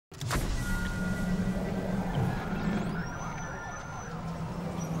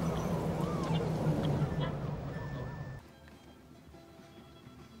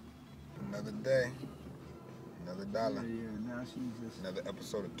day, another dollar. Yeah, now she's just... Another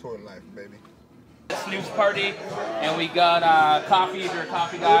episode of TourLife, baby. Snoop's party, and we got coffee. If you're a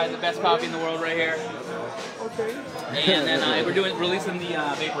coffee guy, the best coffee in the world right here. Okay. And then we're releasing the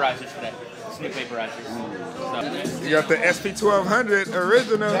vaporizers today. Snoop vaporizers. So. You got the SP1200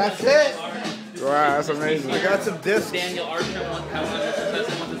 original. That's it. Wow, that's amazing. I got some discs. Daniel Archer wants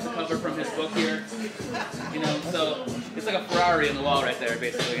this cover from his book here. You know, so it's like a Ferrari on the wall right there,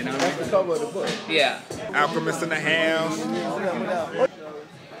 basically. You know. That's the cover of the book. Yeah. Alchemist in the house.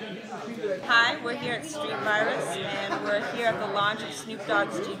 Hi, we're here at Street Virus, and we're here at the launch of Snoop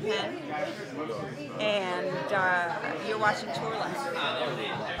Dogg's G-Pen, and you're watching TourLife.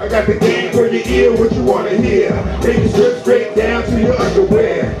 I got the game for your ear, what you want to hear. Take it straight down to your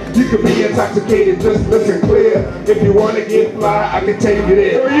underwear. You can be intoxicated, just listen clear. If you want to get fly, I can take you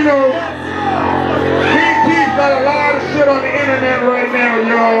there. So, you know, Kool Keith got a lot of shit on the internet right now,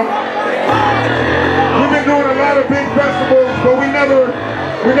 y'all. We've been doing a lot of big festivals, but we never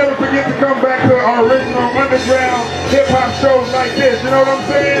forget to come back to our original underground hip-hop shows like this, you know what I'm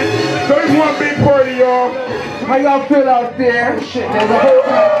saying? So it's one big party, y'all. How y'all feel out there? Shit, there's a whole...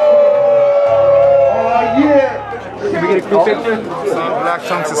 Oh, yeah. Can we get a quick picture? Black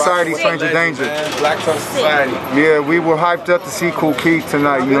Tongue Society, Stranger Danger. Black Tongue Society. Yeah, we were hyped up to see Kool Keith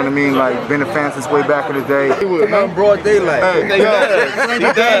tonight, you know what I mean? Like, been a fan since way back in the day. On broad daylight. Hey,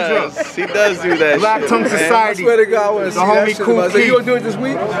 He does do that. Black Tongue Society. I swear to God, I want to see the homie Kool Keith. You gonna do it this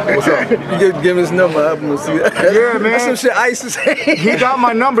week? What's up? You give his number up and we'll see that. Yeah, man. That's some shit Ice is saying. He got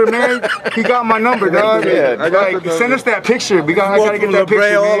my number, man. He got my number, dog. Yeah, like, send us that picture. I gotta get that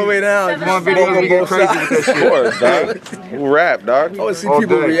picture, all man. the way down. Come on, videos, we get crazy with that shit. Of course, dog. Who rap, dog? I want to see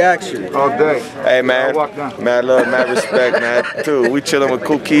people reaction. All day. Hey, man. Mad love, mad respect, man. Dude, we chilling with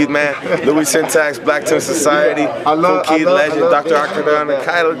Kool Keith, man. Louis Syntax, Black Tongue Society. Kool Keith, legend, Dr. Octagon, and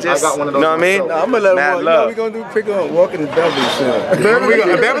Kylo. Just, you know what I mean? Nah, I'm gonna let mad him love. We're gonna do pick up walking to Beverly soon.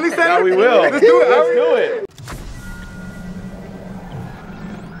 Beverly Center? Yeah, we will. Let's do it. Let's do it.